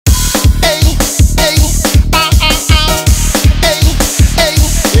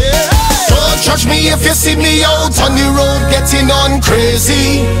if you see me out on the road getting on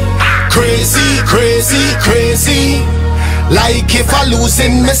crazy. Crazy, crazy, crazy. Like if I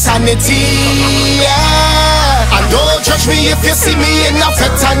losing my sanity, yeah. And don't judge me if you see me in a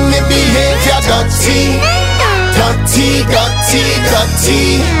fit and me behavior dirty. Dirty, dirty,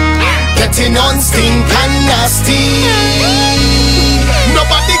 dirty. Getting on stink and nasty.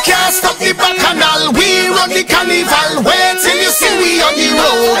 Nobody can stop the bacchanal. We run the carnival. Wait till you see we on the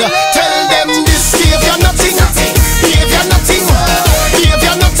road. Tell them this behavior nothing. Behavior nothing.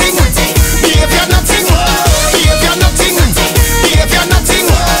 Behavior nothing. Behavior nothing. Behavior nothing. Behavior nothing.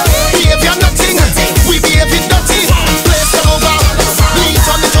 Behavior nothing. We behaving dirty. Place turn over. We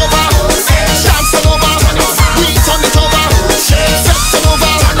turn it over. Dance turn over. We turn it over. Set turn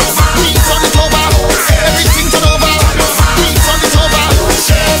over. We turn it over. Everything turn over. We turn it over.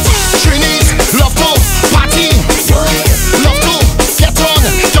 Trainees love to party. Love to get on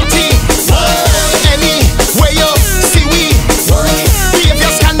dirty. Anywhere you see we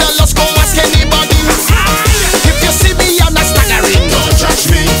behavior scandalous, go ask anybody. If you see me I'm not staggering, don't judge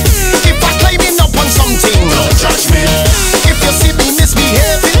me. If I climbing up on something, don't judge me. If you see me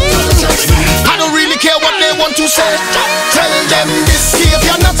misbehaving, don't judge me. I don't really care what they want to say. Tell them this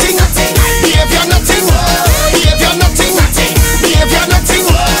behavior nothing. Behavior nothing. Behavior nothing. Behavior nothing.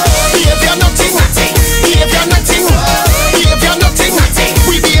 Behavior nothing. Behavior nothing. Behavior nothing.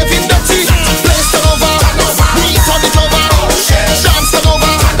 We behaving dirty. Place turn over. We turn it over. Dance turn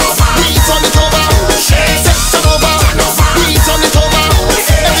over. We turn it over. Set turn over. We turn it over.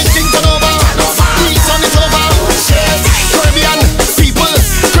 Everything turn over. We turn it over. Caribbean people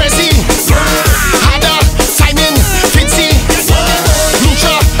crazy. Harder timing fancy.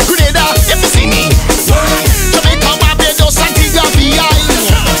 Lucha Grenada if you see me. Jamaica Barbados Antigua VI.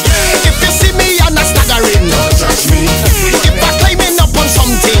 If you see me I'm not staggering, don't judge me. If I climbing up on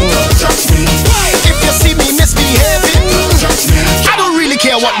something, don't judge me. If you see me misbehaving, don't judge me. I don't really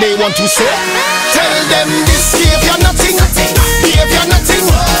care what they want to say. Tell them this game